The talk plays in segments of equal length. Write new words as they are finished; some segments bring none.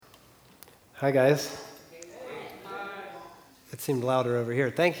Hi, guys. It seemed louder over here.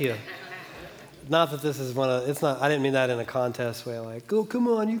 Thank you. Not that this is it's not, I didn't mean that in a contest way, like, oh, come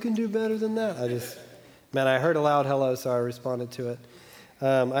on, you can do better than that. I heard a loud hello, so I responded to it.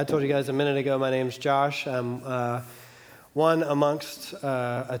 I told you guys a minute ago, my name's Josh. I'm one amongst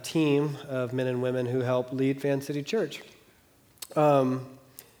a team of men and women who help lead Van City Church.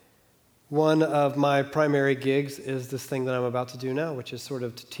 One of my primary gigs is this thing that I'm about to do now, which is sort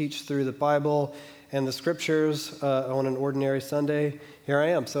of to teach through the Bible and the scriptures on an ordinary Sunday. Here I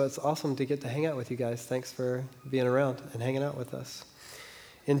am. So it's awesome to get to hang out with you guys. Thanks for being around and hanging out with us.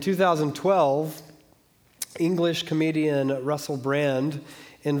 In 2012, English comedian Russell Brand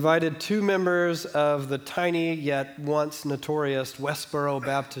invited two members of the tiny yet once notorious Westboro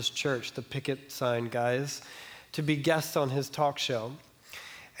Baptist Church, the picket sign guys, to be guests on his talk show.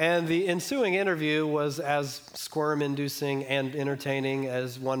 And the ensuing interview was as squirm-inducing and entertaining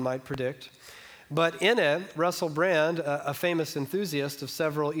as one might predict. But in it, Russell Brand, a famous enthusiast of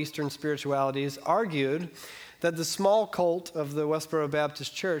several Eastern spiritualities, argued that the small cult of the Westboro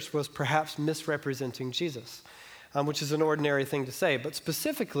Baptist Church was perhaps misrepresenting Jesus, which is an ordinary thing to say. But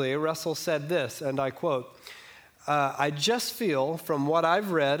specifically, Russell said this, and I quote, I just feel from what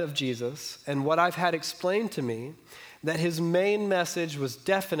I've read of Jesus and what I've had explained to me that his main message was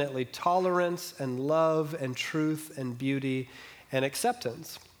definitely tolerance and love and truth and beauty and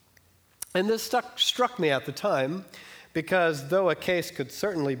acceptance. And this struck me at the time because though a case could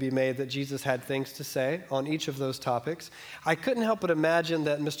certainly be made that Jesus had things to say on each of those topics, I couldn't help but imagine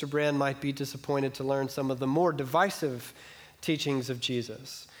that Mr. Brand might be disappointed to learn some of the more divisive teachings of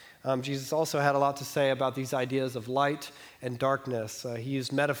Jesus. Jesus also had a lot to say about these ideas of light and darkness. He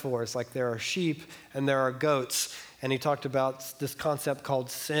used metaphors like there are sheep and there are goats. And he talked about this concept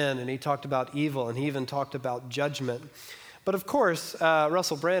called sin, and he talked about evil, and he even talked about judgment. But of course,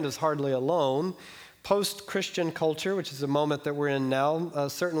 Russell Brand is hardly alone. Post-Christian culture, which is the moment that we're in now,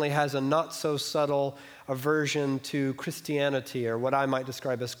 certainly has a not-so-subtle aversion to Christianity, or what I might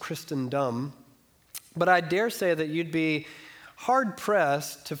describe as Christendom. But I dare say that you'd be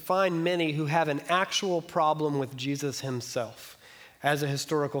hard-pressed to find many who have an actual problem with Jesus himself as a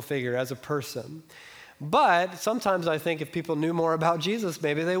historical figure, as a person. But sometimes I think if people knew more about Jesus,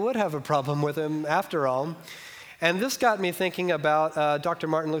 maybe they would have a problem with him after all. And this got me thinking about Dr.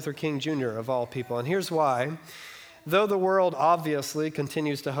 Martin Luther King Jr., of all people. And here's why. Though the world obviously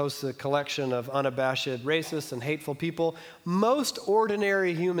continues to host a collection of unabashed racist and hateful people, most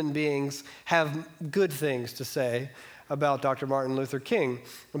ordinary human beings have good things to say about Dr. Martin Luther King.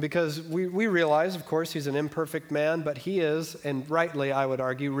 Because we realize, of course, he's an imperfect man, but he is, and rightly I would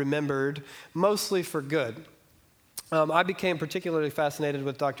argue, remembered mostly for good. I became particularly fascinated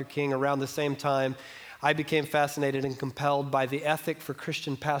with Dr. King around the same time I became fascinated and compelled by the ethic for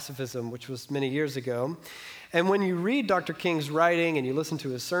Christian pacifism, which was many years ago. And when you read Dr. King's writing and you listen to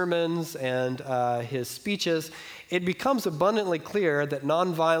his sermons and his speeches, it becomes abundantly clear that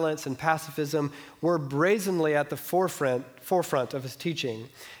nonviolence and pacifism were brazenly at the forefront of his teaching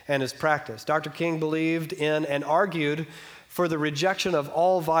and his practice. Dr. King believed in and argued for the rejection of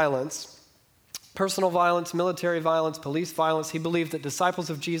all violence, personal violence, military violence, police violence. He believed that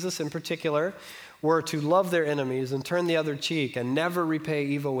disciples of Jesus in particular were to love their enemies and turn the other cheek and never repay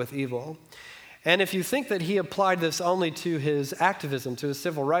evil with evil. And if you think that he applied this only to his activism, to his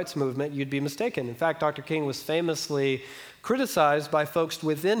civil rights movement, you'd be mistaken. In fact, Dr. King was famously criticized by folks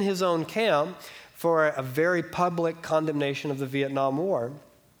within his own camp for a very public condemnation of the Vietnam War.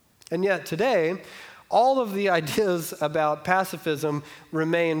 And yet today, all of the ideas about pacifism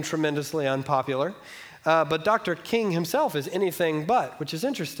remain tremendously unpopular. But Dr. King himself is anything but, which is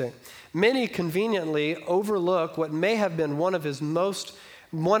interesting. Many conveniently overlook what may have been one of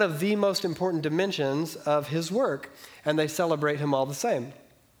the most important dimensions of his work, and they celebrate him all the same.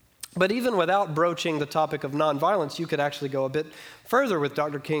 But even without broaching the topic of nonviolence, you could actually go a bit further with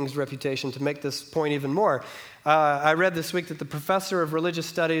Dr. King's reputation to make this point even more. I read this week that the professor of religious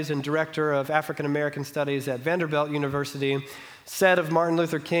studies and director of African American studies at Vanderbilt University said of Martin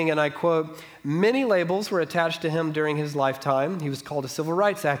Luther King, and I quote, "Many labels were attached to him during his lifetime. He was called a civil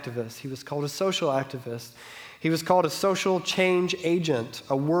rights activist. He was called a social activist. He was called a social change agent,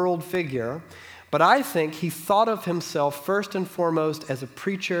 a world figure. But I think he thought of himself first and foremost as a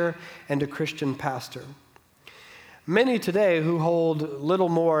preacher and a Christian pastor." Many today who hold little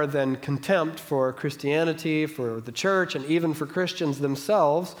more than contempt for Christianity, for the church, and even for Christians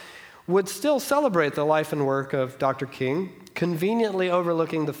themselves would still celebrate the life and work of Dr. King, conveniently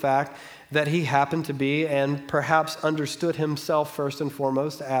overlooking the fact that he happened to be and perhaps understood himself first and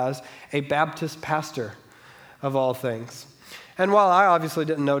foremost as a Baptist pastor of all things. And while I obviously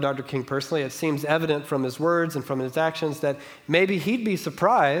didn't know Dr. King personally, it seems evident from his words and from his actions that maybe he'd be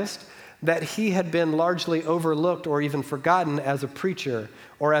surprised that he had been largely overlooked or even forgotten as a preacher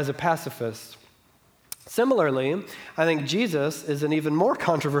or as a pacifist. Similarly, I think Jesus is an even more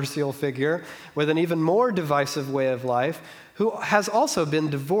controversial figure with an even more divisive way of life, who has also been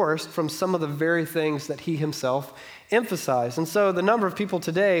divorced from some of the very things that he himself emphasized. And so the number of people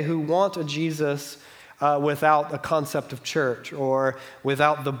today who want a Jesus without a concept of church, or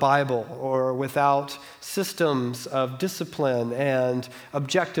without the Bible, or without systems of discipline and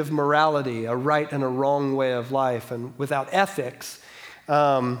objective morality, a right and a wrong way of life, and without ethics,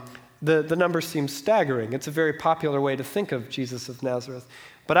 the number seems staggering. It's a very popular way to think of Jesus of Nazareth.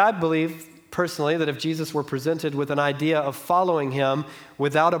 But I believe personally that if Jesus were presented with an idea of following him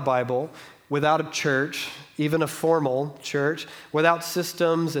without a Bible, without a church, even a formal church, without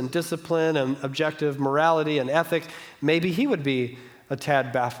systems and discipline and objective morality and ethics, maybe he would be a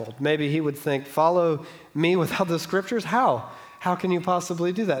tad baffled. Maybe he would think, follow me without the scriptures? How? How can you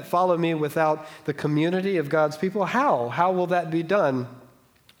possibly do that? Follow me without the community of God's people? How? How will that be done?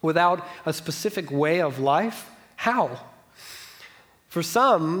 Without a specific way of life? How? For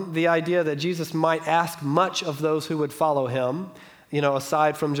some, the idea that Jesus might ask much of those who would follow him,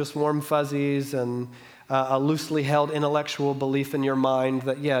 aside from just warm fuzzies and a loosely held intellectual belief in your mind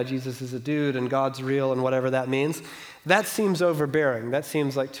that, yeah, Jesus is a dude and God's real and whatever that means, that seems overbearing. That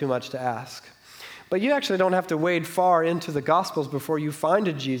seems like too much to ask. But you actually don't have to wade far into the Gospels before you find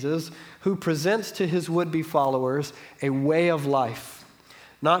a Jesus who presents to his would-be followers a way of life,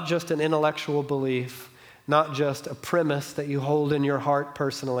 not just an intellectual belief, not just a premise that you hold in your heart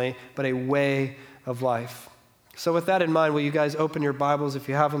personally, but a way of life. So with that in mind, will you guys open your Bibles, if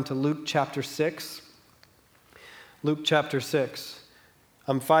you have them, to Luke chapter 6? Luke chapter 6.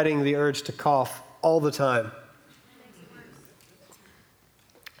 I'm fighting the urge to cough all the time.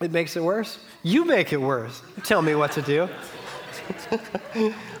 It makes it worse? You make it worse. Tell me what to do.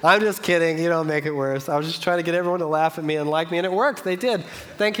 I'm just kidding. You don't make it worse. I was just trying to get everyone to laugh at me and like me, and it worked. They did.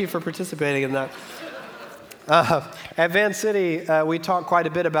 Thank you for participating in that. At Van City, we talk quite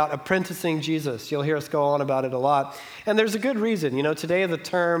a bit about apprenticing Jesus. You'll hear us go on about it a lot. And there's a good reason. Today the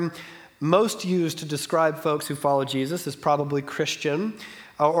term most used to describe folks who follow Jesus is probably Christian,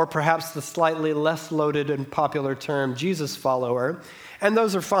 or perhaps the slightly less loaded and popular term Jesus follower. And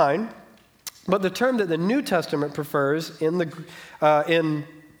those are fine. But the term that the New Testament prefers in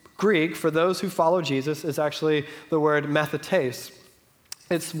Greek for those who follow Jesus is actually the word mathetes.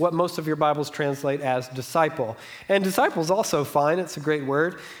 It's what most of your Bibles translate as disciple. And disciple is also fine. It's a great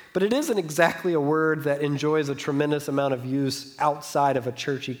word. But it isn't exactly a word that enjoys a tremendous amount of use outside of a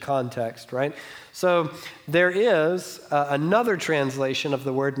churchy context, right? So there is another translation of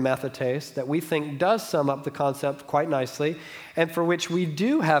the word mathetes that we think does sum up the concept quite nicely, and for which we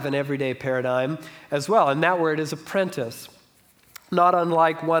do have an everyday paradigm as well. And that word is apprentice. Not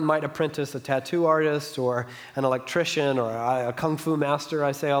unlike one might apprentice a tattoo artist or an electrician or a kung fu master,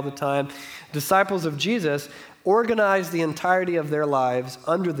 I say all the time. Disciples of Jesus organize the entirety of their lives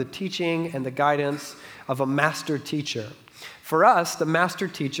under the teaching and the guidance of a master teacher. For us, the master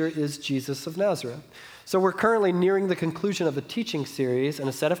teacher is Jesus of Nazareth. So we're currently nearing the conclusion of a teaching series and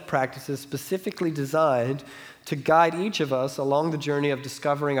a set of practices specifically designed to guide each of us along the journey of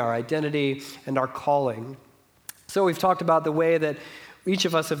discovering our identity and our calling. So we've talked about the way that each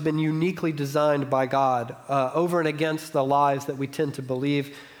of us have been uniquely designed by God over and against the lies that we tend to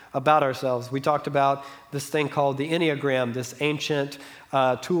believe about ourselves. We talked about this thing called the Enneagram, this ancient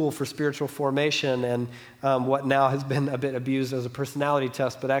tool for spiritual formation, and what now has been a bit abused as a personality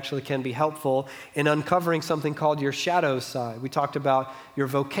test, but actually can be helpful in uncovering something called your shadow side. We talked about your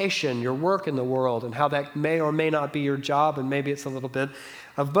vocation, your work in the world, and how that may or may not be your job, and maybe it's a little bit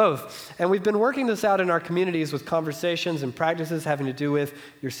of both. And we've been working this out in our communities with conversations and practices having to do with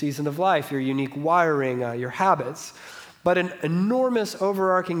your season of life, your unique wiring, your habits. But an enormous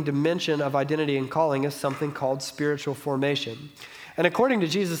overarching dimension of identity and calling is something called spiritual formation. And according to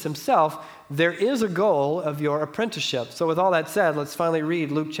Jesus himself, there is a goal of your apprenticeship. So with all that said, let's finally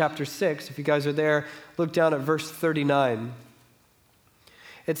read Luke chapter 6. If you guys are there, look down at verse 39.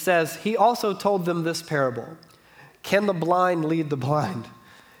 It says, "He also told them this parable. Can the blind lead the blind?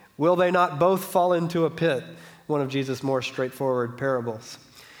 Will they not both fall into a pit?" One of Jesus' more straightforward parables.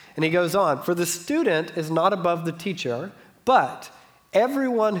 And he goes on, "For the student is not above the teacher, but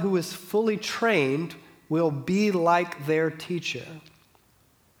everyone who is fully trained will be like their teacher."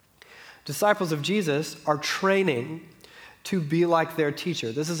 Disciples of Jesus are training to be like their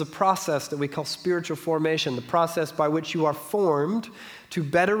teacher. This is a process that we call spiritual formation, the process by which you are formed to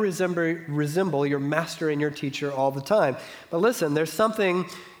better resemble your master and your teacher all the time. But listen, there's something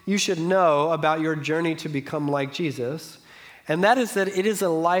you should know about your journey to become like Jesus, and that is that it is a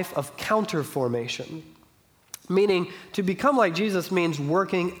life of counterformation. Meaning, to become like Jesus means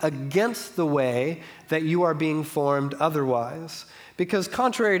working against the way that you are being formed otherwise. Because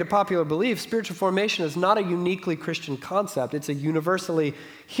contrary to popular belief, spiritual formation is not a uniquely Christian concept. It's a universally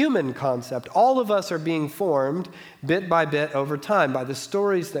human concept. All of us are being formed bit by bit over time by the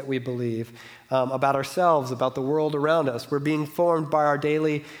stories that we believe about ourselves, about the world around us. We're being formed by our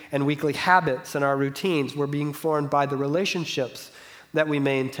daily and weekly habits and our routines. We're being formed by the relationships that we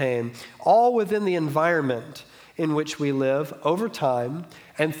maintain, all within the environment in which we live over time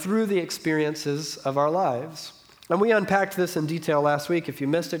and through the experiences of our lives. And we unpacked this in detail last week. If you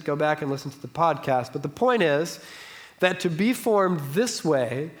missed it, go back and listen to the podcast. But the point is that to be formed this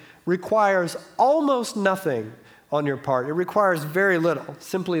way requires almost nothing on your part. It requires very little.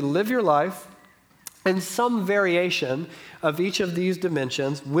 Simply live your life, and some variation of each of these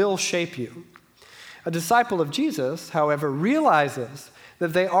dimensions will shape you. A disciple of Jesus, however, realizes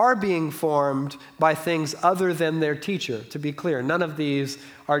that they are being formed by things other than their teacher. To be clear, none of these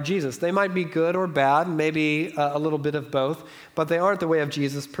are Jesus. They might be good or bad, maybe a little bit of both, but they aren't the way of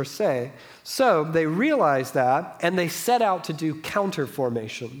Jesus per se. So they realize that, and they set out to do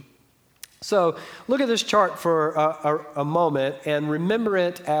counterformation. So look at this chart for a moment and remember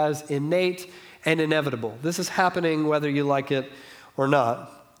it as innate and inevitable. This is happening whether you like it or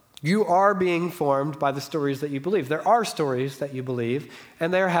not. You are being formed by the stories that you believe. There are stories that you believe,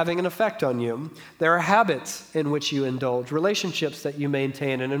 and they're having an effect on you. There are habits in which you indulge, relationships that you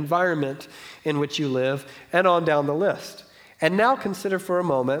maintain, an environment in which you live, and on down the list. And now consider for a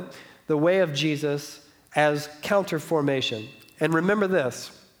moment the way of Jesus as counterformation. And remember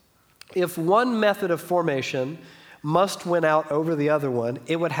this, if one method of formation must win out over the other one,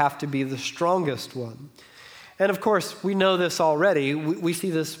 it would have to be the strongest one. And of course, we know this already. We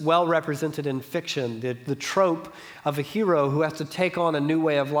see this well represented in fiction, the trope of a hero who has to take on a new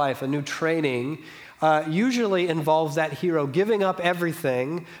way of life, a new training, usually involves that hero giving up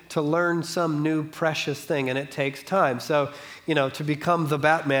everything to learn some new precious thing, and it takes time. So, to become the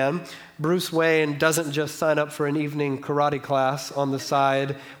Batman, Bruce Wayne doesn't just sign up for an evening karate class on the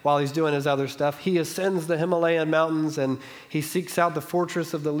side while he's doing his other stuff. He ascends the Himalayan mountains and he seeks out the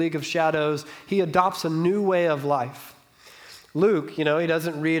fortress of the League of Shadows. He adopts a new way of life. Luke, he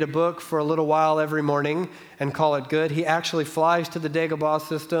doesn't read a book for a little while every morning and call it good. He actually flies to the Dagobah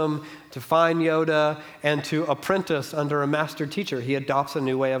system to find Yoda and to apprentice under a master teacher. He adopts a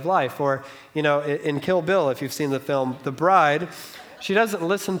new way of life. Or, in Kill Bill, if you've seen the film, the bride, she doesn't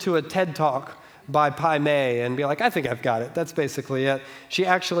listen to a TED Talk by Pai Mei and be like, I think I've got it. That's basically it. She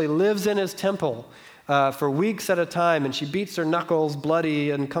actually lives in his temple for weeks at a time, and she beats her knuckles bloody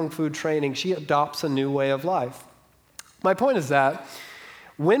in kung fu training. She adopts a new way of life. My point is that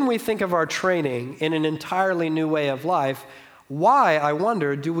when we think of our training in an entirely new way of life, why, I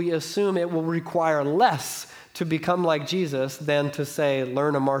wonder, do we assume it will require less to become like Jesus than to, say,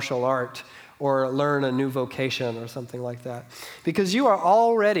 learn a martial art or learn a new vocation or something like that? Because you are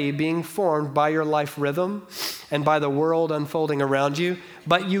already being formed by your life rhythm and by the world unfolding around you,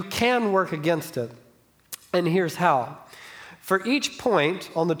 but you can work against it. And here's how. For each point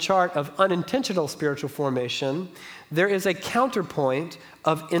on the chart of unintentional spiritual formation, there is a counterpoint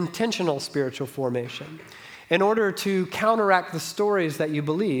of intentional spiritual formation. In order to counteract the stories that you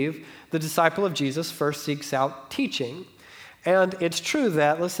believe, the disciple of Jesus first seeks out teaching. And it's true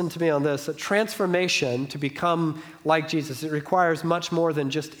that, listen to me on this, that transformation to become like Jesus, it requires much more than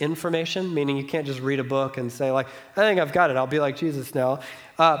just information, meaning you can't just read a book and say, I think I've got it, I'll be like Jesus now.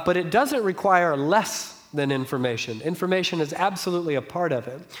 But it doesn't require less than information. Information is absolutely a part of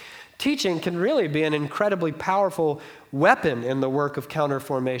it. Teaching can really be an incredibly powerful weapon in the work of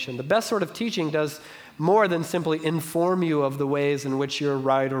counterformation. The best sort of teaching does more than simply inform you of the ways in which you're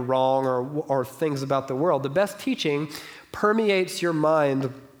right or wrong or things about the world. The best teaching permeates your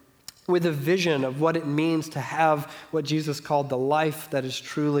mind with a vision of what it means to have what Jesus called the life that is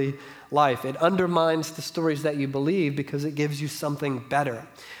truly life. It undermines the stories that you believe because it gives you something better.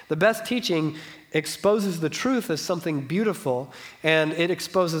 The best teaching exposes the truth as something beautiful, and it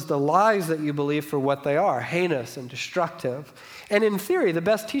exposes the lies that you believe for what they are, heinous and destructive. And in theory, the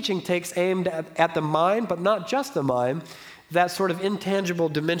best teaching takes aim at the mind, but not just the mind, that sort of intangible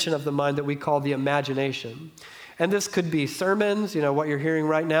dimension of the mind that we call the imagination. And this could be sermons, what you're hearing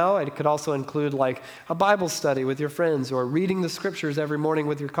right now. It could also include like a Bible study with your friends, or reading the scriptures every morning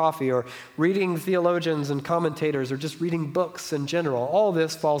with your coffee, or reading theologians and commentators, or just reading books in general. All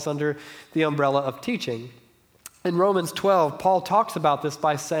this falls under the umbrella of teaching. In Romans 12, Paul talks about this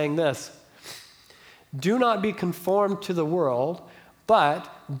by saying this: "Do not be conformed to the world, but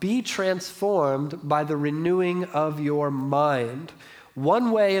be transformed by the renewing of your mind."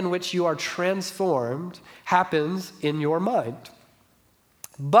 One way in which you are transformed happens in your mind.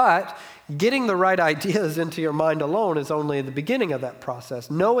 But getting the right ideas into your mind alone is only the beginning of that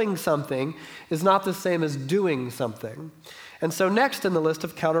process. Knowing something is not the same as doing something. And so next in the list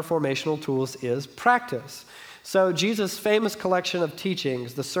of counterformational tools is practice. So Jesus' famous collection of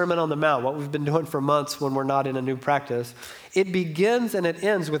teachings, the Sermon on the Mount, what we've been doing for months when we're not in a new practice, it begins and it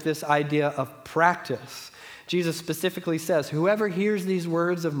ends with this idea of practice. Jesus specifically says, "Whoever hears these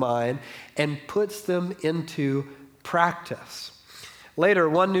words of mine and puts them into practice." Later,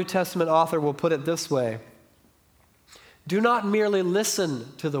 one New Testament author will put it this way: "Do not merely listen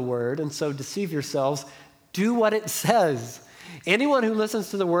to the word and so deceive yourselves. Do what it says. Anyone who listens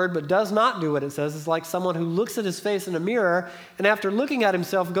to the word but does not do what it says is like someone who looks at his face in a mirror and after looking at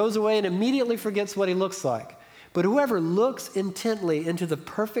himself goes away and immediately forgets what he looks like. But whoever looks intently into the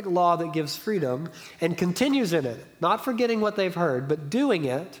perfect law that gives freedom and continues in it, not forgetting what they've heard, but doing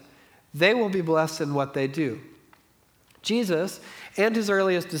it, they will be blessed in what they do." Jesus and his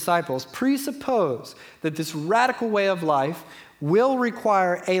earliest disciples presuppose that this radical way of life will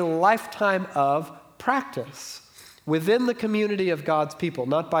require a lifetime of practice within the community of God's people,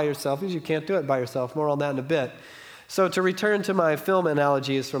 not by yourself, because you can't do it by yourself. More on that in a bit. So to return to my film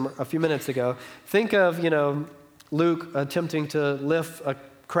analogies from a few minutes ago, think of, Luke attempting to lift a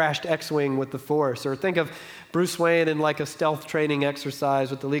crashed X-Wing with the Force, or think of Bruce Wayne in like a stealth training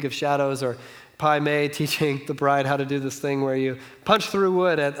exercise with the League of Shadows, or Pai Mei teaching the bride how to do this thing where you punch through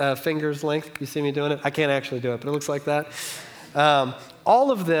wood at a finger's length. You see me doing it? I can't actually do it, but it looks like that. All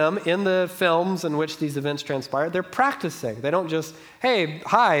of them in the films in which these events transpire, they're practicing. They don't just, "Hey,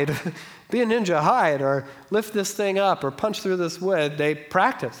 hide, be a ninja, hide," or "lift this thing up," or "punch through this wood." They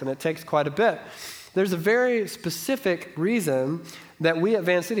practice, and it takes quite a bit. There's a very specific reason that we at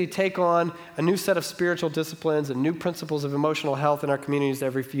Van City take on a new set of spiritual disciplines and new principles of emotional health in our communities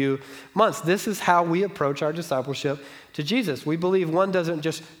every few months. This is how we approach our discipleship to Jesus. We believe one doesn't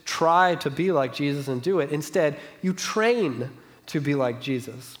just try to be like Jesus and do it. Instead, you train to be like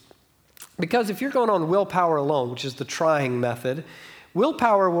Jesus. Because if you're going on willpower alone, which is the trying method,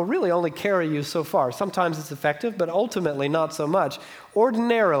 willpower will really only carry you so far. Sometimes it's effective, but ultimately not so much.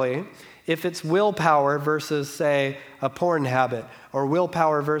 Ordinarily, if it's willpower versus, say, a porn habit, or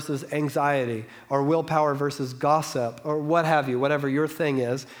willpower versus anxiety, or willpower versus gossip, or what have you, whatever your thing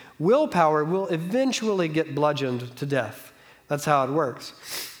is, willpower will eventually get bludgeoned to death. That's how it works.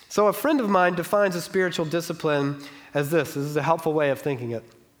 So a friend of mine defines a spiritual discipline as this. This is a helpful way of thinking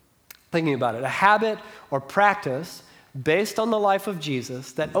about it. A habit or practice based on the life of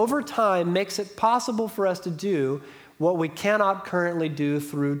Jesus that over time makes it possible for us to do what we cannot currently do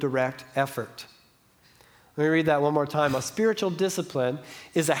through direct effort. Let me read that one more time. A spiritual discipline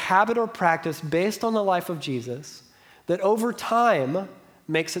is a habit or practice based on the life of Jesus that over time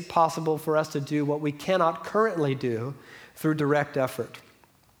makes it possible for us to do what we cannot currently do through direct effort.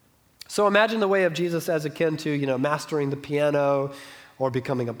 So imagine the way of Jesus as akin to, mastering the piano or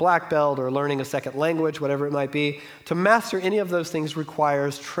becoming a black belt or learning a second language, whatever it might be. To master any of those things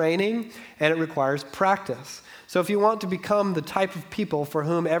requires training and it requires practice. So if you want to become the type of people for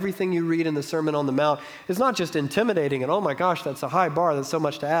whom everything you read in the Sermon on the Mount is not just intimidating and, oh my gosh, that's a high bar, that's so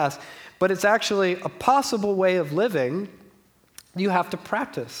much to ask, but it's actually a possible way of living, you have to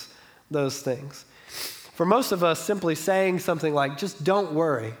practice those things. For most of us, simply saying something like, just don't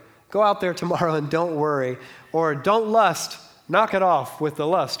worry, go out there tomorrow and don't worry, or don't lust, knock it off with the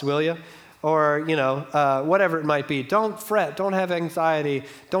lust, will you? Or, whatever it might be. Don't fret, don't have anxiety,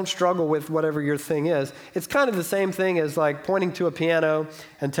 don't struggle with whatever your thing is. It's kind of the same thing as like pointing to a piano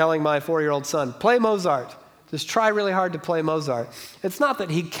and telling my 4-year-old son, play Mozart. Just try really hard to play Mozart. It's not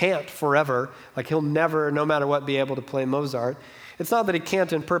that he can't forever, like he'll never, no matter what, be able to play Mozart. It's not that he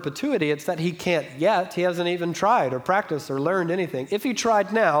can't in perpetuity, it's that he can't yet. He hasn't even tried or practiced or learned anything. If he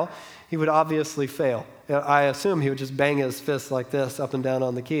tried now, he would obviously fail. I assume he would just bang his fists like this up and down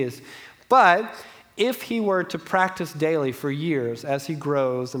on the keys. But if he were to practice daily for years as he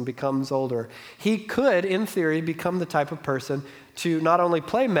grows and becomes older, he could, in theory, become the type of person to not only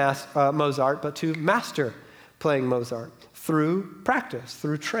play Mozart, but to master playing Mozart through practice,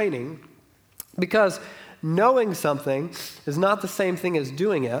 through training. Because knowing something is not the same thing as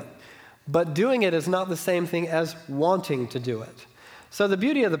doing it, but doing it is not the same thing as wanting to do it. So the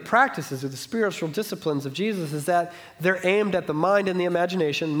beauty of the practices or the spiritual disciplines of Jesus is that they're aimed at the mind and the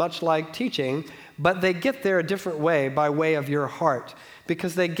imagination, much like teaching, but they get there a different way by way of your heart,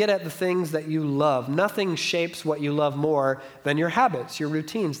 because they get at the things that you love. Nothing shapes what you love more than your habits, your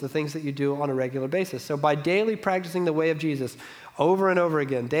routines, the things that you do on a regular basis. So by daily practicing the way of Jesus over and over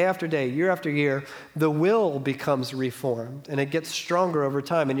again, day after day, year after year, the will becomes reformed, and it gets stronger over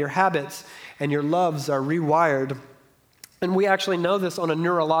time, and your habits and your loves are rewired. And we actually know this on a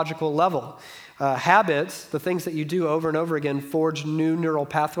neurological level. Habits, the things that you do over and over again, forge new neural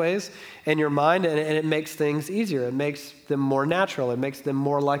pathways in your mind, and it makes things easier. It makes them more natural. It makes them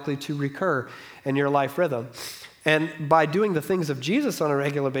more likely to recur in your life rhythm. And by doing the things of Jesus on a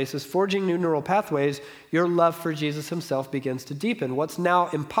regular basis, forging new neural pathways, your love for Jesus himself begins to deepen. What's now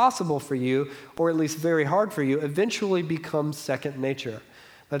impossible for you, or at least very hard for you, eventually becomes second nature.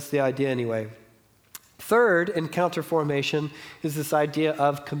 That's the idea anyway. Third, in counter formation, is this idea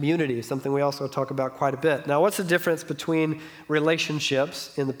of community, something we also talk about quite a bit. Now, what's the difference between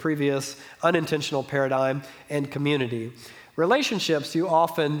relationships in the previous unintentional paradigm and community? Relationships, you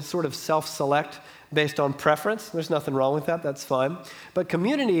often sort of self-select based on preference. There's nothing wrong with that. That's fine. But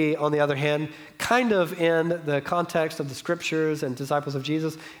community, on the other hand, kind of in the context of the scriptures and disciples of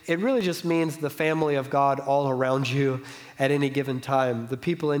Jesus, it really just means the family of God all around you at any given time, the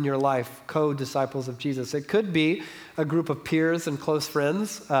people in your life, co-disciples of Jesus. It could be a group of peers and close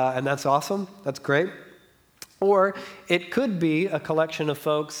friends, and that's awesome. That's great. Or it could be a collection of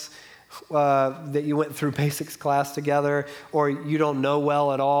folks that you went through basics class together, or you don't know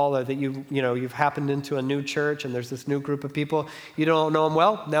well at all, or that you've happened into a new church and there's this new group of people. You don't know them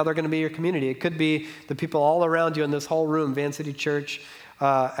well, now they're going to be your community. It could be the people all around you in this whole room, Van City Church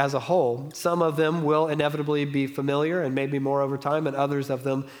as a whole. Some of them will inevitably be familiar and maybe more over time, and others of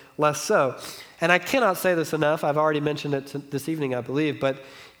them less so. And I cannot say this enough. I've already mentioned it this evening, I believe, but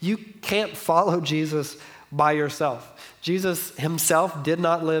you can't follow Jesus by yourself. Jesus himself did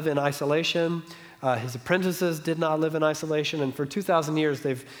not live in isolation. His apprentices did not live in isolation. And for 2,000 years,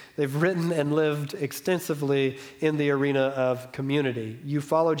 they've written and lived extensively in the arena of community. You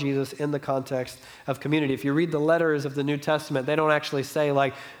follow Jesus in the context of community. If you read the letters of the New Testament, they don't actually say,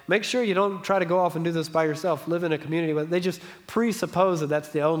 like, make sure you don't try to go off and do this by yourself. Live in a community. But they just presuppose that that's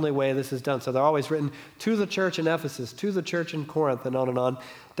the only way this is done. So they're always written to the church in Ephesus, to the church in Corinth, and on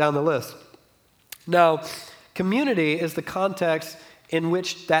down the list. Now, community is the context in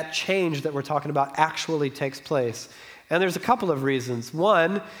which that change that we're talking about actually takes place. And there's a couple of reasons.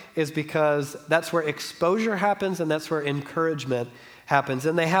 One is because that's where exposure happens, and that's where encouragement happens.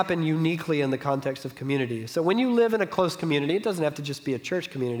 And they happen uniquely in the context of community. So when you live in a close community, it doesn't have to just be a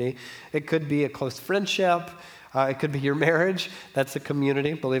church community. It could be a close friendship. It could be your marriage. That's a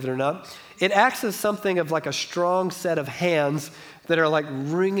community, believe it or not. It acts as something of like a strong set of hands that are like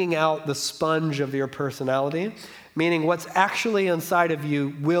wringing out the sponge of your personality, meaning what's actually inside of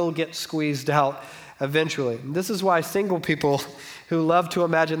you will get squeezed out eventually. And this is why single people who love to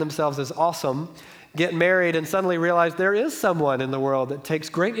imagine themselves as awesome get married and suddenly realize there is someone in the world that takes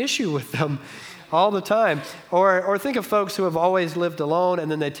great issue with them all the time. Or think of folks who have always lived alone, and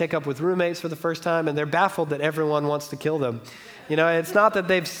then they take up with roommates for the first time, and they're baffled that everyone wants to kill them. You know, it's not that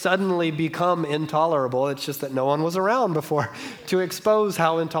they've suddenly become intolerable. It's just that no one was around before to expose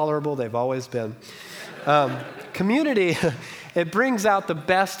how intolerable they've always been. Community, it brings out the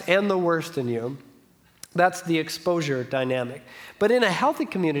best and the worst in you. That's the exposure dynamic. But in a healthy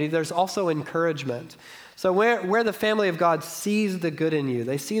community, there's also encouragement. So where the family of God sees the good in you,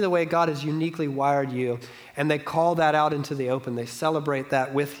 they see the way God has uniquely wired you, and they call that out into the open. They celebrate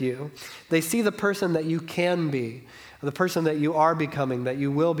that with you. They see the person that you can be, the person that you are becoming, that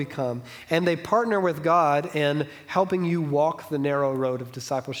you will become. And they partner with God in helping you walk the narrow road of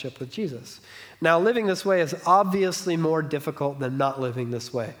discipleship with Jesus. Now, living this way is obviously more difficult than not living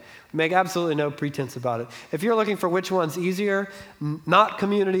this way. Make absolutely no pretense about it. If you're looking for which one's easier, not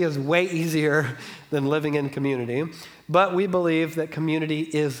community is way easier than living in community. But we believe that community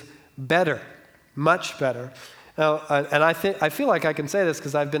is better, much better. Now, and I feel like I can say this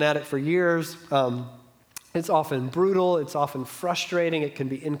because I've been at it for years. It's often brutal, it's often frustrating, it can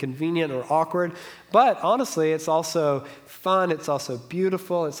be inconvenient or awkward, but honestly, it's also fun, it's also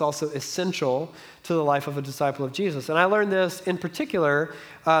beautiful, it's also essential to the life of a disciple of Jesus. And I learned this in particular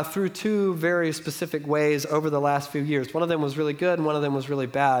through two very specific ways over the last few years. One of them was really good and one of them was really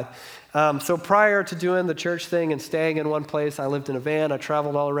bad. So prior to doing the church thing and staying in one place, I lived in a van, I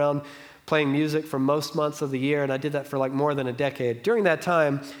traveled all around playing music for most months of the year, and I did that for like more than a decade. During that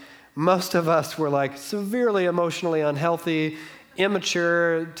time, most of us were like severely emotionally unhealthy,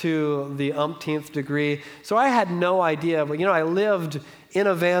 immature to the umpteenth degree. So I had no idea. But, I lived in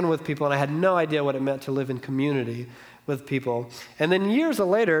a van with people, and I had no idea what it meant to live in community with people. And then years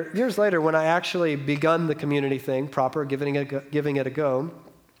later, when I actually begun the community thing proper, giving it a go,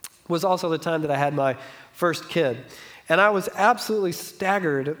 was also the time that I had my first kid. And I was absolutely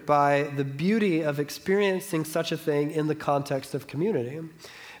staggered by the beauty of experiencing such a thing in the context of community.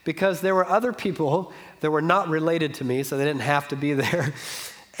 Because there were other people that were not related to me, so they didn't have to be there.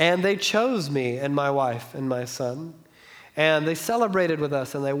 And they chose me and my wife and my son. And they celebrated with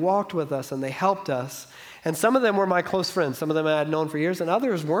us, and they walked with us, and they helped us. And some of them were my close friends. Some of them I had known for years, and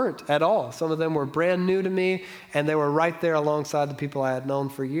others weren't at all. Some of them were brand new to me, and they were right there alongside the people I had known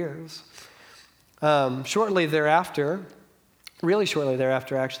for years. Shortly thereafter,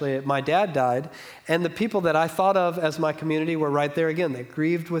 actually, my dad died, and the people that I thought of as my community were right there again. They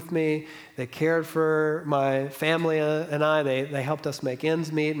grieved with me. They cared for my family and I. They helped us make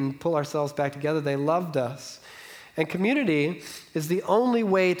ends meet and pull ourselves back together. They loved us. And community is the only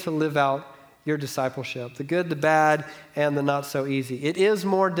way to live out your discipleship, the good, the bad, and the not so easy. It is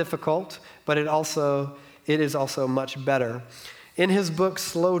more difficult, but it is also much better. In his book,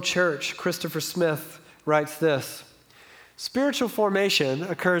 Slow Church, Christopher Smith writes this: spiritual formation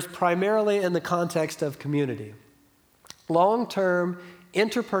occurs primarily in the context of community. Long-term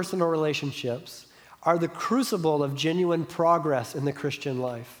interpersonal relationships are the crucible of genuine progress in the Christian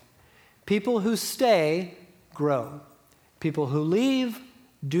life. People who stay grow. People who leave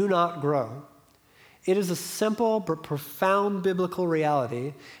do not grow. It is a simple but profound biblical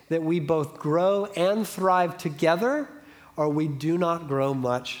reality that we both grow and thrive together, or we do not grow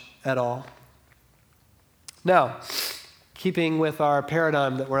much at all. Now, keeping with our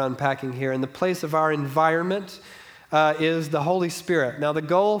paradigm that we're unpacking here, in the place of our environment is the Holy Spirit. Now, the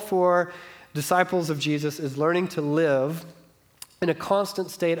goal for disciples of Jesus is learning to live in a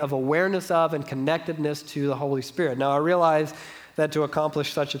constant state of awareness of and connectedness to the Holy Spirit. Now, I realize that to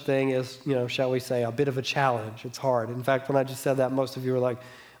accomplish such a thing is, shall we say, a bit of a challenge. It's hard. In fact, when I just said that, most of you were like,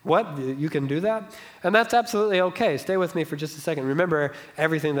 what? You can do that? And that's absolutely okay. Stay with me for just a second. Remember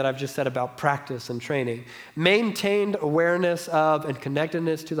everything that I've just said about practice and training. Maintained awareness of and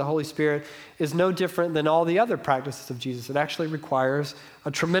connectedness to the Holy Spirit is no different than all the other practices of Jesus. It actually requires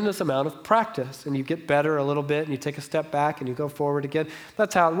a tremendous amount of practice. And you get better a little bit, and you take a step back, and you go forward again.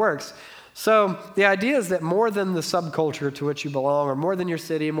 That's how it works. So the idea is that more than the subculture to which you belong, or more than your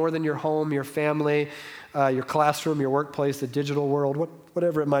city, more than your home, your family, your classroom, your workplace, the digital world,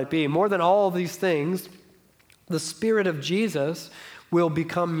 whatever it might be, more than all of these things, the Spirit of Jesus will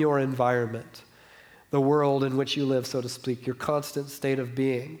become your environment, the world in which you live, so to speak, your constant state of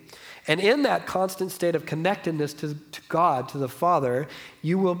being. And in that constant state of connectedness to God, to the Father,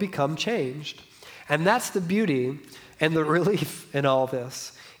 you will become changed. And that's the beauty and the relief in all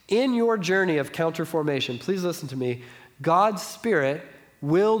this. In your journey of counterformation, please listen to me, God's Spirit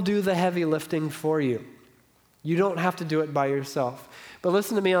will do the heavy lifting for you. You don't have to do it by yourself. But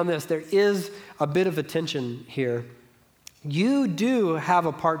listen to me on this. There is a bit of a tension here. You do have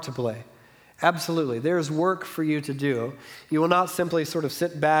a part to play. Absolutely. There's work for you to do. You will not simply sort of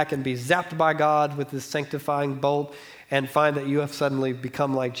sit back and be zapped by God with this sanctifying bolt and find that you have suddenly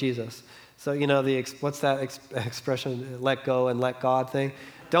become like Jesus. So, what's that expression, let go and let God thing?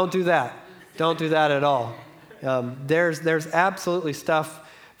 Don't do that. Don't do that at all. There's absolutely stuff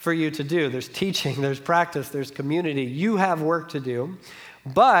for you to do. There's teaching, there's practice, there's community. You have work to do,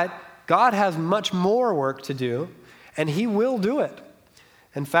 but God has much more work to do, and he will do it.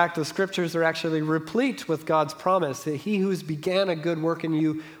 In fact, the scriptures are actually replete with God's promise that he who's began a good work in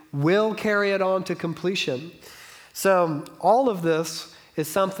you will carry it on to completion. So all of this is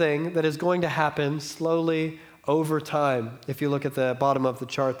something that is going to happen slowly over time, if you look at the bottom of the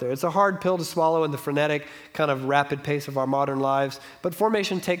chart there. It's a hard pill to swallow in the frenetic, kind of rapid pace of our modern lives, but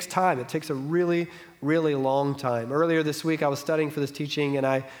formation takes time. It takes a really, really long time. Earlier this week, I was studying for this teaching, and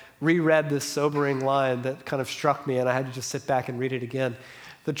I reread this sobering line that kind of struck me, and I had to just sit back and read it again.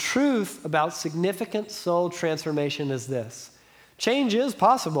 The truth about significant soul transformation is this: change is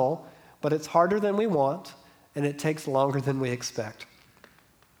possible, but it's harder than we want, and it takes longer than we expect.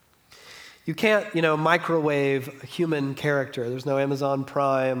 You can't, microwave human character. There's no Amazon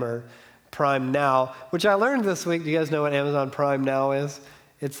Prime or Prime Now, which I learned this week. Do you guys know what Amazon Prime Now is?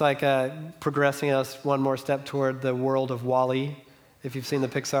 It's like progressing us one more step toward the world of WALL-E. If you've seen the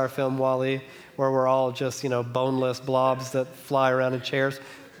Pixar film WALL-E, where we're all just, boneless blobs that fly around in chairs.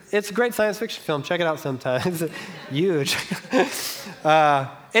 It's a great science fiction film. Check it out sometime. It's huge.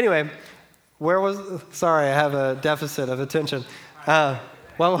 Anyway, sorry, I have a deficit of attention.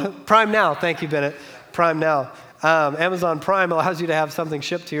 Prime Now. Thank you, Bennett. Prime Now. Amazon Prime allows you to have something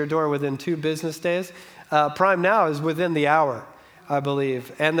shipped to your door within 2 business days. Prime Now is within the hour, I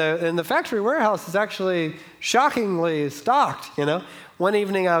believe. And the factory warehouse is actually shockingly stocked, One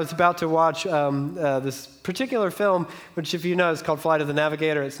evening I was about to watch this particular film, which if you know is called Flight of the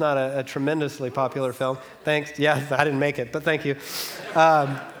Navigator. It's not a tremendously popular film. Thanks. Yeah, I didn't make it, but thank you.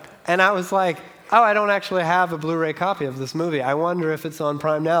 And I was like, oh, I don't actually have a Blu-ray copy of this movie. I wonder if it's on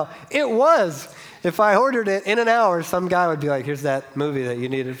Prime Now. It was. If I ordered it in an hour, some guy would be like, here's that movie that you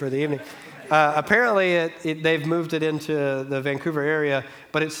needed for the evening. Apparently, they've moved it into the Vancouver area,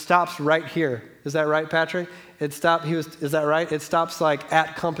 but it stops right here. Is that right, Patrick? Is that right? It stops like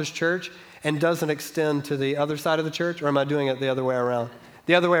at Compass Church and doesn't extend to the other side of the church, or am I doing it the other way around?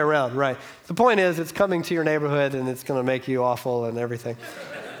 The other way around, right. The point is, it's coming to your neighborhood, and it's going to make you awful and everything.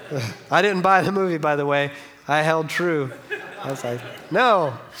 I didn't buy the movie, by the way. I held true. I was like,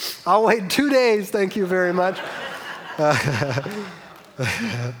 no, I'll wait 2 days, thank you very much.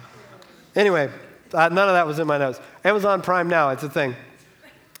 Anyway, none of that was in my notes. Amazon Prime Now, it's a thing.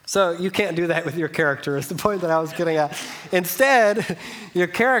 So you can't do that with your character, is the point that I was getting at. Instead, your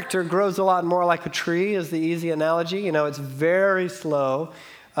character grows a lot more like a tree, is the easy analogy. It's very slow,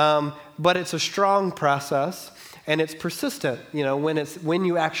 but it's a strong process, and it's persistent, when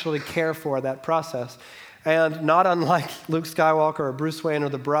you actually care for that process. And not unlike Luke Skywalker or Bruce Wayne or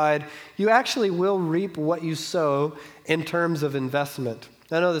the bride, you actually will reap what you sow in terms of investment.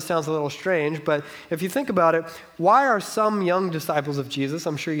 I know this sounds a little strange, but if you think about it, why are some young disciples of Jesus,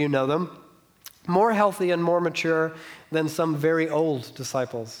 I'm sure you know them, more healthy and more mature than some very old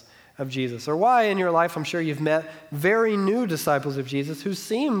disciples of Jesus? Or why in your life, I'm sure you've met very new disciples of Jesus who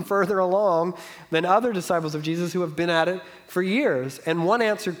seem further along than other disciples of Jesus who have been at it for years? And one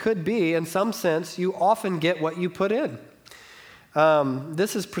answer could be, in some sense, you often get what you put in.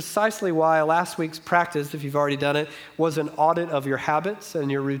 This is precisely why last week's practice, if you've already done it, was an audit of your habits and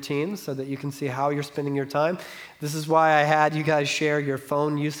your routines so that you can see how you're spending your time. This is why I had you guys share your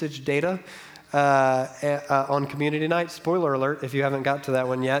phone usage data on community night. Spoiler alert, if you haven't got to that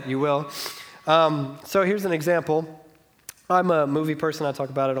one yet, you will. So here's an example. I'm a movie person. I talk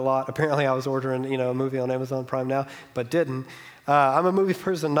about it a lot. Apparently I was ordering, a movie on Amazon Prime Now, but didn't. I'm a movie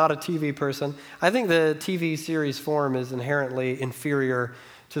person, not a TV person. I think the TV series form is inherently inferior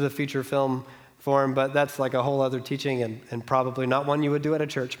to the feature film form, but that's like a whole other teaching and probably not one you would do at a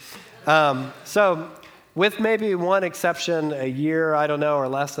church. So with maybe one exception, a year, I don't know, or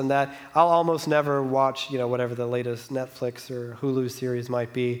less than that, I'll almost never watch, whatever the latest Netflix or Hulu series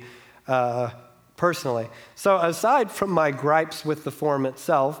might be, personally. So aside from my gripes with the form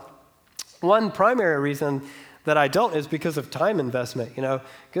itself, one primary reason that I don't is because of time investment.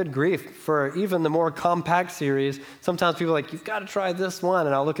 Good grief. For even the more compact series, sometimes people are like, you've got to try this one,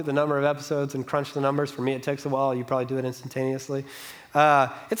 and I'll look at the number of episodes and crunch the numbers. For me, it takes a while. You probably do it instantaneously.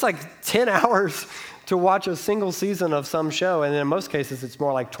 It's like 10 hours to watch a single season of some show, and in most cases, it's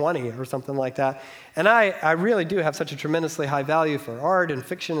more like 20 or something like that. And I really do have such a tremendously high value for art and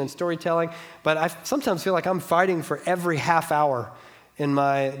fiction and storytelling, but I sometimes feel like I'm fighting for every half hour in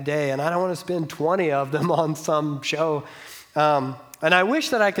my day, and I don't want to spend 20 of them on some show. And I wish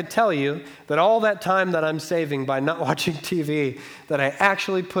that I could tell you that all that time that I'm saving by not watching TV, that I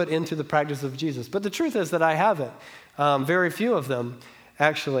actually put into the practice of Jesus. But the truth is that I haven't. Very few of them,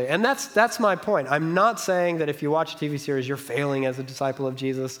 actually. And that's my point. I'm not saying that if you watch a TV series, you're failing as a disciple of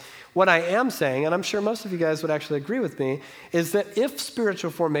Jesus. What I am saying, and I'm sure most of you guys would actually agree with me, is that if spiritual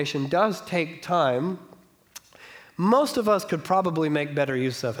formation does take time, most of us could probably make better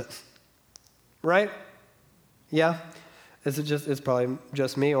use of it, right? Yeah? It's probably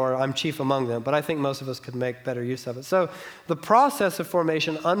just me, or I'm chief among them, but I think most of us could make better use of it. So the process of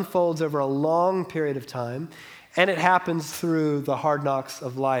formation unfolds over a long period of time, and it happens through the hard knocks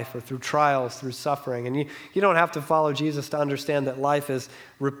of life, or through trials, through suffering. And you don't have to follow Jesus to understand that life is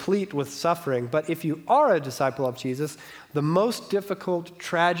replete with suffering, but if you are a disciple of Jesus, the most difficult,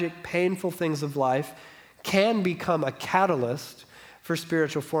 tragic, painful things of life can become a catalyst for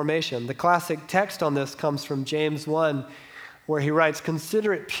spiritual formation. The classic text on this comes from James 1, where he writes,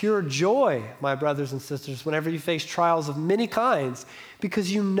 "Consider it pure joy, my brothers and sisters, whenever you face trials of many kinds,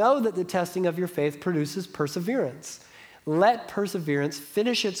 because you know that the testing of your faith produces perseverance. Let perseverance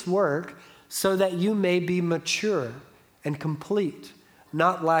finish its work so that you may be mature and complete,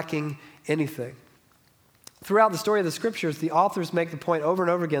 not lacking anything." Throughout the story of the scriptures, the authors make the point over and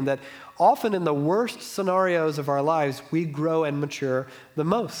over again that often in the worst scenarios of our lives, we grow and mature the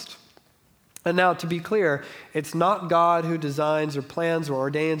most. And now, to be clear, it's not God who designs or plans or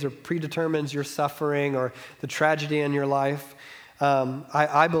ordains or predetermines your suffering or the tragedy in your life.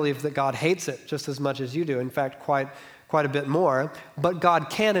 I believe that God hates it just as much as you do. In fact, quite a bit more. But God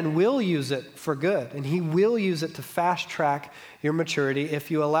can and will use it for good. And he will use it to fast track your maturity if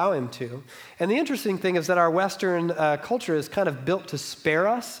you allow him to. And the interesting thing is that our Western culture is kind of built to spare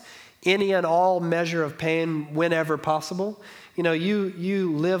us any and all measure of pain whenever possible. You know,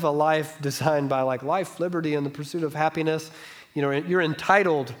 you live a life designed by like life, liberty, and the pursuit of happiness. You know, you're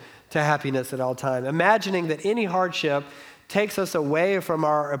entitled to happiness at all time. Imagining that any hardship takes us away from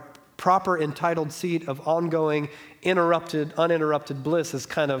our proper entitled seat of ongoing, uninterrupted bliss is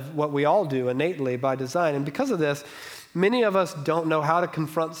kind of what we all do innately by design. And because of this, many of us don't know how to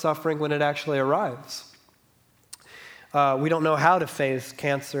confront suffering when it actually arrives. We don't know how to face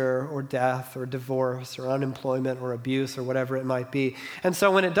cancer or death or divorce or unemployment or abuse or whatever it might be. And so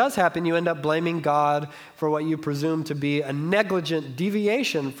when it does happen, you end up blaming God for what you presume to be a negligent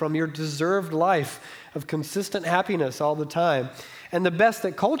deviation from your deserved life of consistent happiness all the time. And the best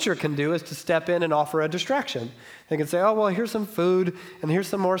that culture can do is to step in and offer a distraction. They can say, oh, well, here's some food, and here's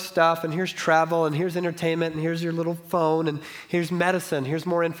some more stuff, and here's travel, and here's entertainment, and here's your little phone, and here's medicine, here's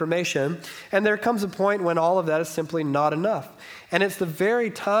more information. And there comes a point when all of that is simply not enough. And it's the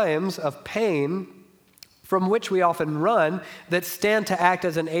very times of pain from which we often run that stand to act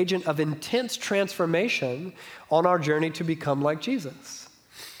as an agent of intense transformation on our journey to become like Jesus.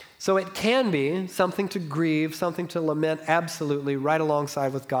 So it can be something to grieve, something to lament absolutely right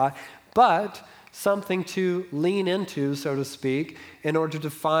alongside with God, but something to lean into, so to speak, in order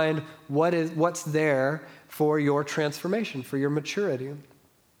to find what's there for your transformation, for your maturity.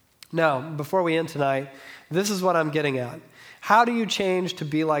 Now, before we end tonight, this is what I'm getting at. How do you change to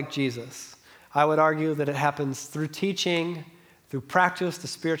be like Jesus? I would argue that it happens through teaching, through practice, the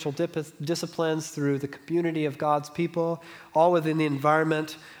spiritual disciplines, through the community of God's people, all within the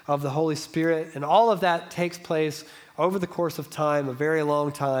environment of the Holy Spirit. And all of that takes place over the course of time, a very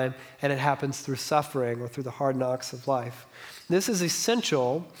long time, and it happens through suffering or through the hard knocks of life. This is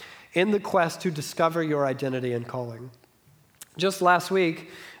essential in the quest to discover your identity and calling. Just last week,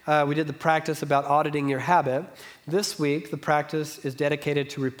 we did the practice about auditing your habit. This week, the practice is dedicated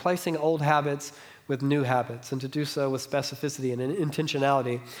to replacing old habits with new habits, and to do so with specificity and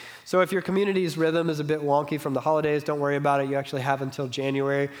intentionality. So if your community's rhythm is a bit wonky from the holidays, don't worry about it. You actually have until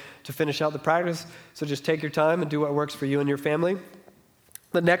January to finish out the practice. So just take your time and do what works for you and your family.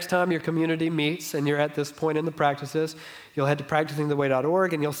 The next time your community meets and you're at this point in the practices, you'll head to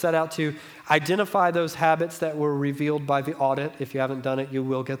practicingtheway.org and you'll set out to identify those habits that were revealed by the audit. If you haven't done it, you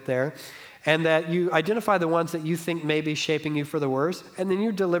will get there. And that you identify the ones that you think may be shaping you for the worse, and then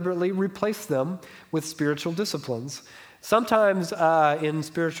you deliberately replace them with spiritual disciplines. Sometimes in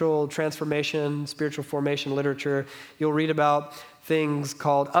spiritual transformation, spiritual formation literature, you'll read about things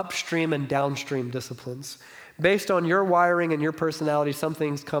called upstream and downstream disciplines. Based on your wiring and your personality, some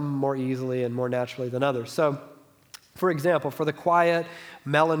things come more easily and more naturally than others. So, for example, for the quiet,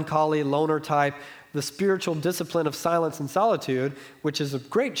 melancholy, loner type, the spiritual discipline of silence and solitude, which is a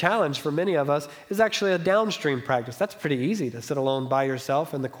great challenge for many of us, is actually a downstream practice. That's pretty easy to sit alone by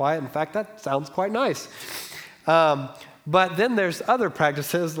yourself in the quiet. In fact, that sounds quite nice. But then there's other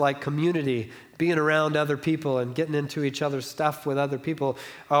practices like community, being around other people and getting into each other's stuff with other people,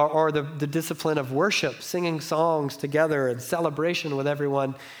 or the discipline of worship, singing songs together and celebration with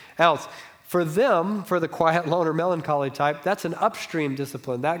everyone else. For them, for the quiet, loner, melancholy type, that's an upstream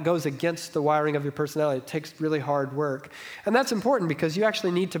discipline. That goes against the wiring of your personality. It takes really hard work. And that's important because you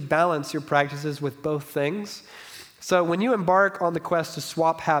actually need to balance your practices with both things. So when you embark on the quest to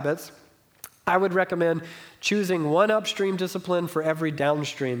swap habits, I would recommend choosing one upstream discipline for every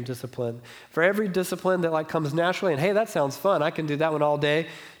downstream discipline. For every discipline that comes naturally, and hey, that sounds fun, I can do that one all day,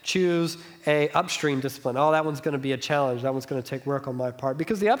 choose a upstream discipline. Oh, that one's going to be a challenge. That one's going to take work on my part.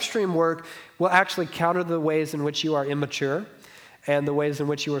 Because the upstream work will actually counter the ways in which you are immature and the ways in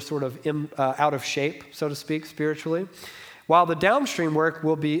which you are sort of out of shape, so to speak, spiritually. While the downstream work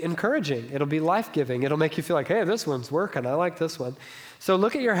will be encouraging. It'll be life-giving. It'll make you feel like, hey, this one's working. I like this one. So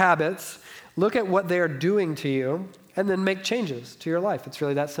look at your habits. Look at what they are doing to you, and then make changes to your life. It's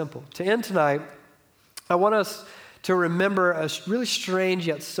really that simple. To end tonight, I want us to remember a really strange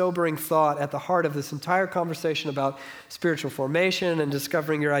yet sobering thought at the heart of this entire conversation about spiritual formation and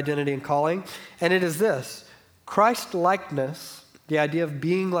discovering your identity and calling. And it is this: Christ-likeness, the idea of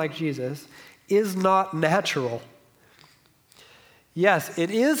being like Jesus, is not natural. Yes,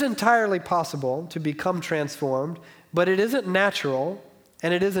 it is entirely possible to become transformed, but it isn't natural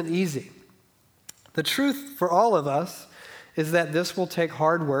and it isn't easy. The truth for all of us is that this will take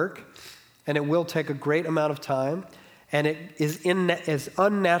hard work, and it will take a great amount of time, and it is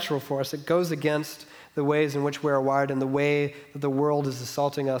unnatural for us. It goes against the ways in which we are wired and the way that the world is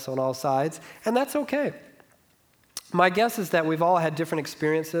assaulting us on all sides, and that's okay. My guess is that we've all had different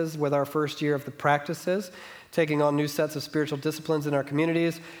experiences with our first year of the practices, taking on new sets of spiritual disciplines in our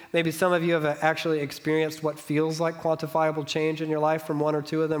communities. Maybe some of you have actually experienced what feels like quantifiable change in your life from one or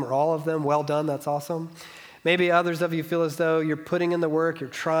two of them or all of them. Well done, that's awesome. Maybe others of you feel as though you're putting in the work, you're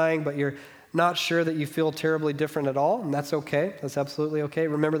trying, but you're not sure that you feel terribly different at all, and that's okay. That's absolutely okay.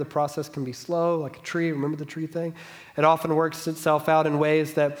 Remember, the process can be slow, like a tree. Remember the tree thing? It often works itself out in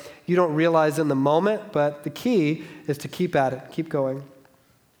ways that you don't realize in the moment, but the key is to keep at it, keep going.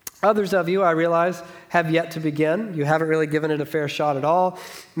 Others of you, I realize, have yet to begin. You haven't really given it a fair shot at all.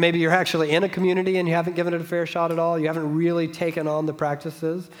 Maybe you're actually in a community and you haven't given it a fair shot at all. You haven't really taken on the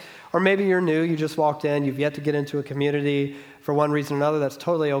practices. Or maybe you're new, you just walked in, you've yet to get into a community for one reason or another. That's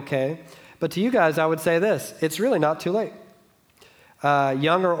totally okay. But to you guys, I would say this: it's really not too late.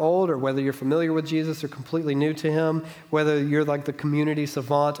 Young or old, or whether you're familiar with Jesus or completely new to him, whether you're like the community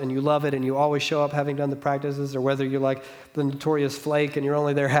savant and you love it and you always show up having done the practices, or whether you're like the notorious flake and you're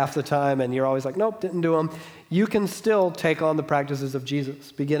only there half the time and you're always like, nope, didn't do them, you can still take on the practices of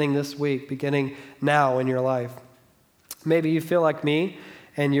Jesus, beginning this week, beginning now in your life. Maybe you feel like me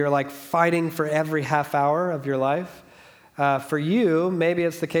and you're like fighting for every half hour of your life. For you, maybe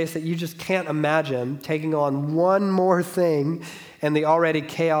it's the case that you just can't imagine taking on one more thing in the already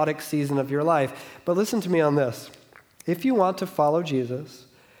chaotic season of your life. But listen to me on this. If you want to follow Jesus,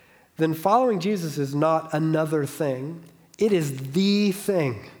 then following Jesus is not another thing. It is the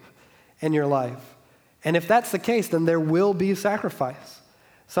thing in your life. And if that's the case, then there will be sacrifice,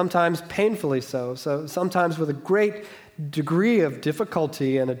 sometimes painfully so sometimes with a great degree of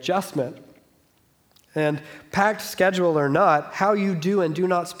difficulty and adjustment. And packed schedule or not, how you do and do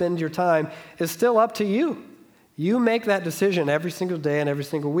not spend your time is still up to you. You make that decision every single day and every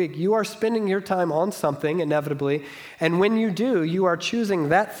single week. You are spending your time on something, inevitably, and when you do, you are choosing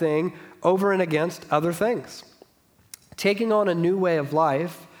that thing over and against other things. Taking on a new way of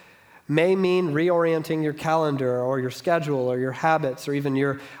life may mean reorienting your calendar or your schedule or your habits or even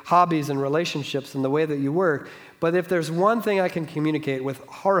your hobbies and relationships and the way that you work. But if there's one thing I can communicate with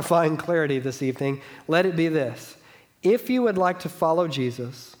horrifying clarity this evening, let it be this. If you would like to follow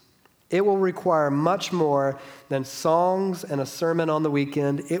Jesus, it will require much more than songs and a sermon on the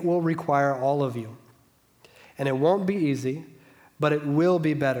weekend. It will require all of you. And it won't be easy, but it will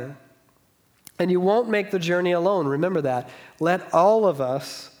be better. And you won't make the journey alone. Remember that. Let all of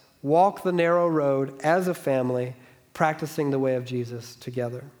us walk the narrow road as a family, practicing the way of Jesus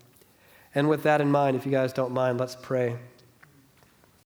together. And with that in mind, if you guys don't mind, let's pray